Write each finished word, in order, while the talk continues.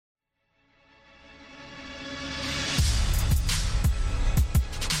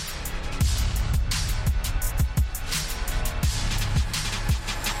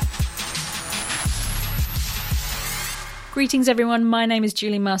Greetings everyone, my name is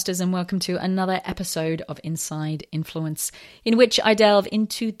Julie Masters and welcome to another episode of Inside Influence, in which I delve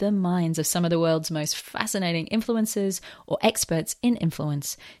into the minds of some of the world's most fascinating influencers or experts in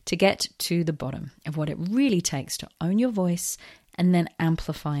influence to get to the bottom of what it really takes to own your voice and then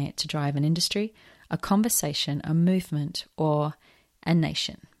amplify it to drive an industry, a conversation, a movement, or a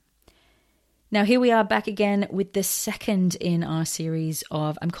nation. Now here we are back again with the second in our series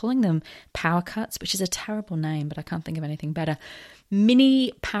of, I'm calling them power cuts, which is a terrible name, but I can't think of anything better,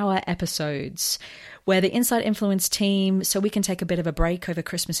 mini power episodes where the Inside Influence team, so we can take a bit of a break over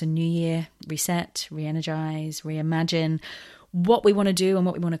Christmas and New Year, reset, re-energize, reimagine what we want to do and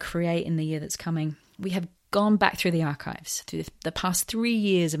what we want to create in the year that's coming. We have gone back through the archives, through the past 3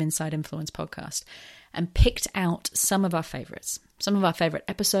 years of Inside Influence podcast, and picked out some of our favorites, some of our favorite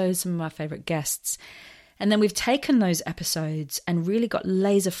episodes, some of our favorite guests. And then we've taken those episodes and really got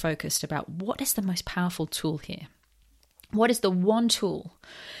laser focused about what is the most powerful tool here. What is the one tool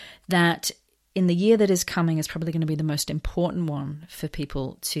that in the year that is coming is probably going to be the most important one for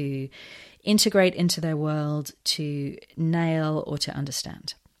people to integrate into their world, to nail or to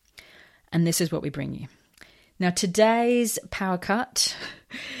understand. And this is what we bring you. Now, today's power cut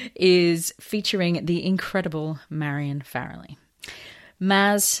is featuring the incredible Marion Farrelly.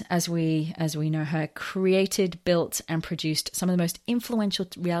 Maz, as we know her, created, built, and produced some of the most influential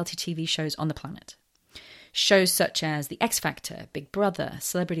reality TV shows on the planet. Shows such as The X Factor, Big Brother,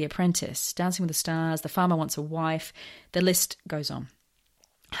 Celebrity Apprentice, Dancing with the Stars, The Farmer Wants a Wife, the list goes on.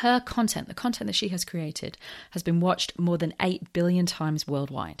 Her content, the content that she has created, has been watched more than 8 billion times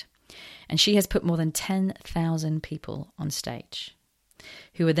worldwide. And she has put more than 10,000 people on stage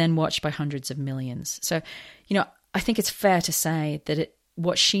who are then watched by hundreds of millions. So, I think it's fair to say that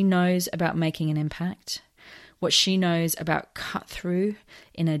what she knows about making an impact, what she knows about cut through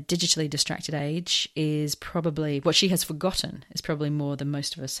in a digitally distracted age is probably, what she has forgotten is probably more than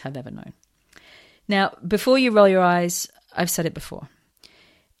most of us have ever known. Now, before you roll your eyes, I've said it before.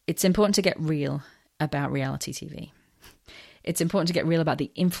 It's important to get real about reality TV. It's important to get real about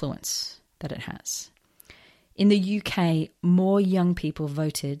the influence that it has. In the UK, more young people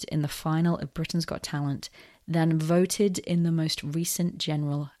voted in the final of Britain's Got Talent than voted in the most recent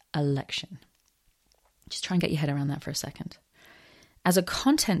general election. Just try and get your head around that for a second. As a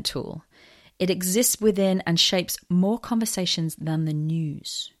content tool, it exists within and shapes more conversations than the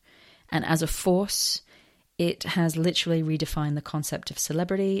news. And as a force, it has literally redefined the concept of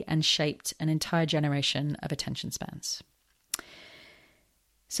celebrity and shaped an entire generation of attention spans.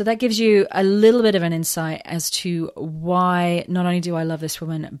 So that gives you a little bit of an insight as to why not only do I love this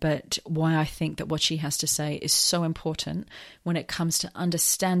woman, but why I think that what she has to say is so important when it comes to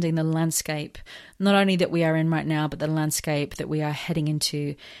understanding the landscape, not only that we are in right now, but the landscape that we are heading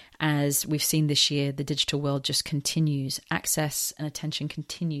into. As we've seen this year, the digital world just continues. Access and attention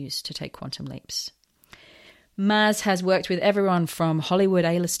continues to take quantum leaps. Maz has worked with everyone from Hollywood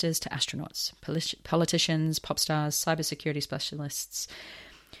A-listers to astronauts, politicians, pop stars, cybersecurity specialists.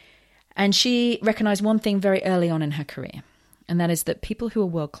 And she recognized one thing very early on in her career, and that is that people who are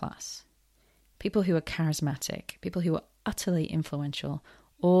world-class, people who are charismatic, people who are utterly influential,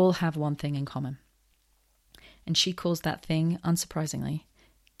 all have one thing in common. And she calls that thing, unsurprisingly,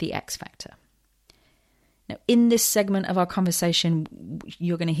 the X Factor. Now, in this segment of our conversation,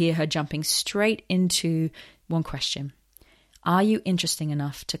 you're going to hear her jumping straight into one question. Are you interesting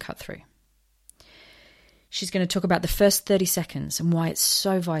enough to cut through? She's going to talk about the first 30 seconds and why it's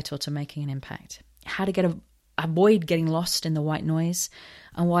so vital to making an impact, how to avoid getting lost in the white noise,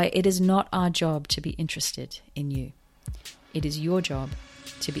 and why it is not our job to be interested in you. It is your job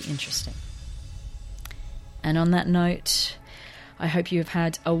to be interesting. And on that note, I hope you have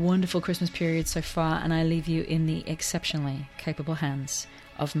had a wonderful Christmas period so far, and I leave you in the exceptionally capable hands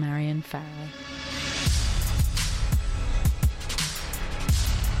of Marion Farrelly.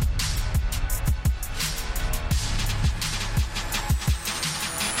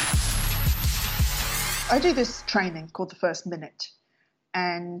 I do this training called the First Minute,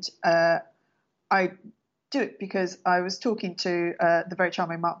 and I do it because I was talking to the very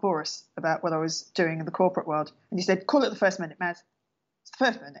charming Mark Boris about what I was doing in the corporate world, and he said, call it the First Minute, Maz. It's the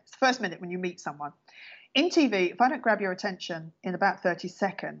first minute. It's the first minute when you meet someone. In TV, if I don't grab your attention in about 30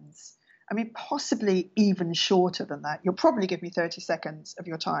 seconds, I mean, possibly even shorter than that, you'll probably give me 30 seconds of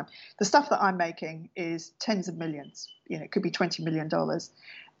your time. The stuff that I'm making is tens of millions. It could be $20 million.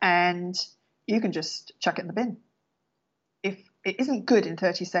 And you can just chuck it in the bin. If it isn't good in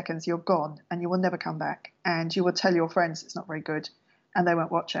 30 seconds, you're gone and you will never come back. And you will tell your friends it's not very good and they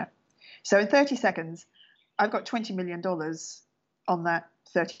won't watch it. So in 30 seconds, I've got $20 million on that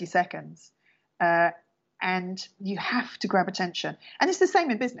 30 seconds. and you have to grab attention. And it's the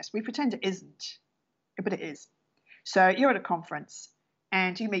same in business. We pretend it isn't, but it is. So you're at a conference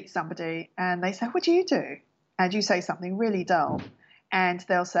and you meet somebody and they say, what do you do? And you say something really dull. And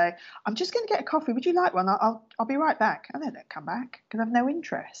they'll say, I'm just going to get a coffee. Would you like one? I'll be right back. And then they'll come back because I have no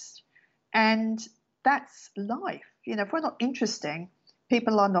interest. And that's life. You know, if we're not interesting,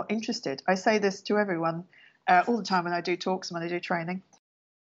 people are not interested. I say this to everyone all the time when I do talks and when I do training.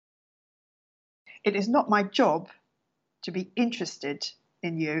 It is not my job to be interested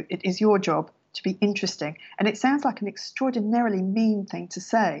in you. It is your job to be interesting. And it sounds like an extraordinarily mean thing to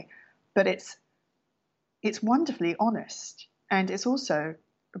say, but it's wonderfully honest. And it's also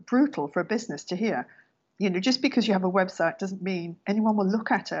brutal for a business to hear. You know, just because you have a website doesn't mean anyone will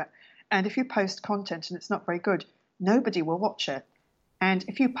look at it. And if you post content and it's not very good, nobody will watch it. And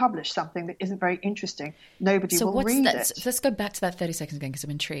if you publish something that isn't very interesting, nobody will read it. So let's go back to that 30 seconds again because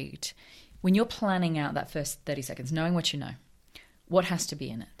I'm intrigued. When you're planning out that first 30 seconds, knowing what you know, what has to be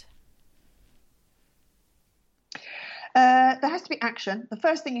in it? There has to be action. The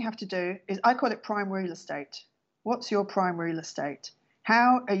first thing you have to do is, I call it prime real estate. What's your prime real estate?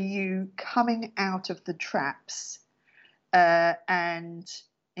 How are you coming out of the traps and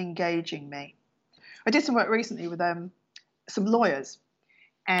engaging me? I did some work recently with some lawyers,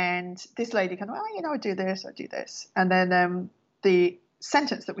 and this lady kind of, I do this, I do this. And then the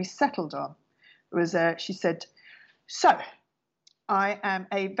sentence that we settled on was, she said, so I am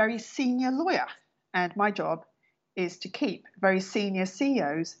a very senior lawyer, and my job is to keep very senior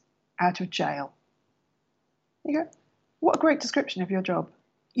CEOs out of jail. You go, what a great description of your job.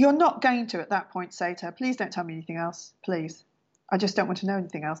 You're not going to, at that point, say to her, please don't tell me anything else, please. I just don't want to know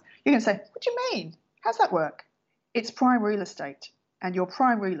anything else. You're going to say, what do you mean? How's that work? It's prime real estate, and your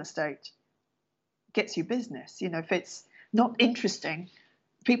prime real estate gets you business. You know, if it's not interesting,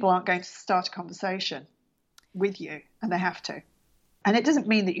 people aren't going to start a conversation with you, and they have to. And it doesn't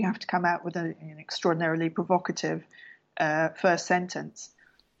mean that you have to come out with an extraordinarily provocative first sentence,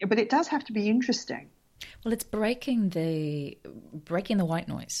 but it does have to be interesting. Well, it's breaking the white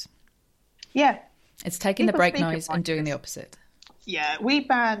noise. Yeah. It's taking the break noise and doing the opposite. Yeah,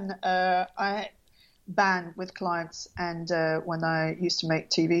 I ban with clients and when I used to make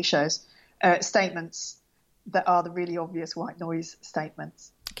TV shows, statements that are the really obvious white noise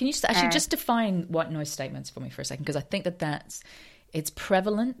statements. Can you just define white noise statements for me for a second? Because I think it's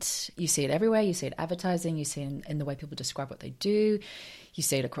prevalent. You see it everywhere. You see it advertising. You see it in the way people describe what they do. You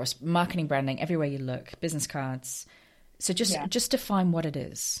see it across marketing, branding, everywhere you look, business cards. So just define what it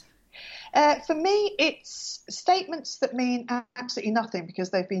is. For me, it's statements that mean absolutely nothing because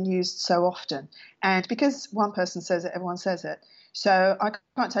they've been used so often. And because one person says it, everyone says it. So I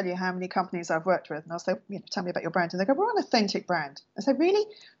can't tell you how many companies I've worked with. And I'll say, tell me about your brand. And they go, we're an authentic brand. I say, really?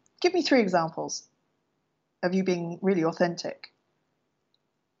 Give me 3 examples of you being really authentic.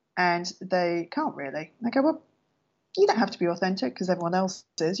 And they can't really. And I go, well, you don't have to be authentic because everyone else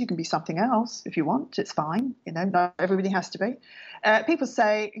is. You can be something else if you want. It's fine. Not everybody has to be. People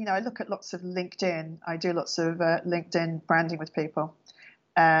say, I look at lots of LinkedIn. I do lots of LinkedIn branding with people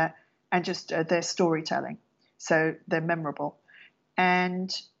and just their storytelling. So they're memorable.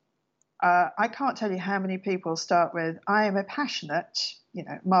 And I can't tell you how many people start with, I am a passionate,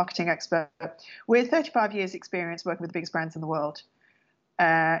 marketing expert with 35 years experience working with the biggest brands in the world.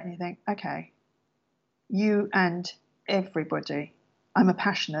 And you think, okay, you and everybody, I'm a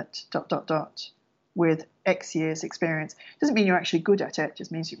passionate ... with X years experience. Doesn't mean you're actually good at it,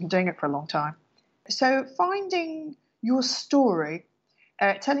 just means you've been doing it for a long time. So finding your story,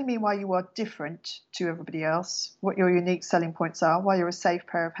 telling me why you are different to everybody else, what your unique selling points are, why you're a safe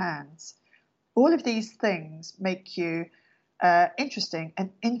pair of hands. All of these things make you interesting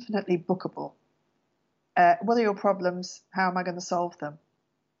and infinitely bookable. What are your problems? How am I going to solve them?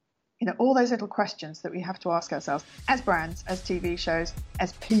 All those little questions that we have to ask ourselves as brands, as TV shows,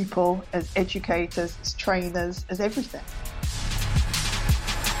 as people, as educators, as trainers, as everything.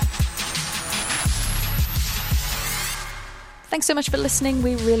 Thanks so much for listening.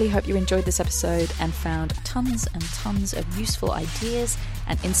 We really hope you enjoyed this episode and found tons and tons of useful ideas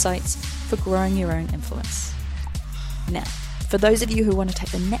and insights for growing your own influence. Now, for those of you who want to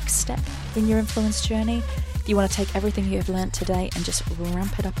take the next step in your influence journey, if you want to take everything you have learned today and just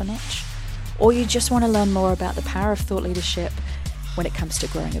ramp it up a notch, or you just want to learn more about the power of thought leadership when it comes to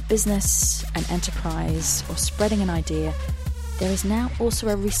growing a business, an enterprise, or spreading an idea, there is now also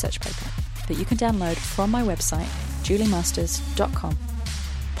a research paper that you can download from my website, juliemasters.com.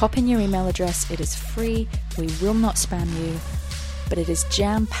 Pop in your email address. It is free. We will not spam you, but it is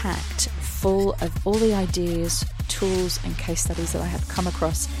jam-packed full of all the ideas, tools, and case studies that I have come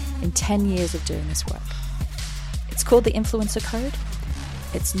across in 10 years of doing this work. It's called the Influencer Code.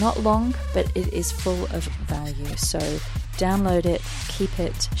 It's not long, but it is full of value. So download it, keep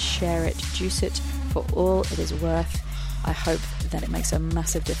it, share it, juice it for all it is worth. I hope that it makes a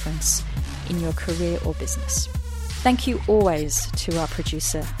massive difference in your career or business. Thank you always to our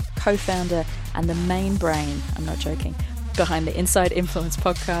producer, co-founder, and the main brain, I'm not joking, behind the Inside Influence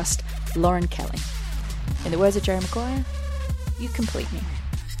podcast, Lauren Kelly. In the words of Jerry Maguire, you complete me.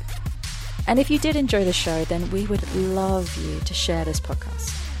 And if you did enjoy the show, then we would love you to share this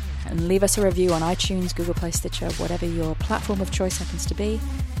podcast and leave us a review on iTunes, Google Play, Stitcher, whatever your platform of choice happens to be.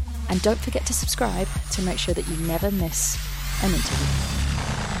 And don't forget to subscribe to make sure that you never miss an interview.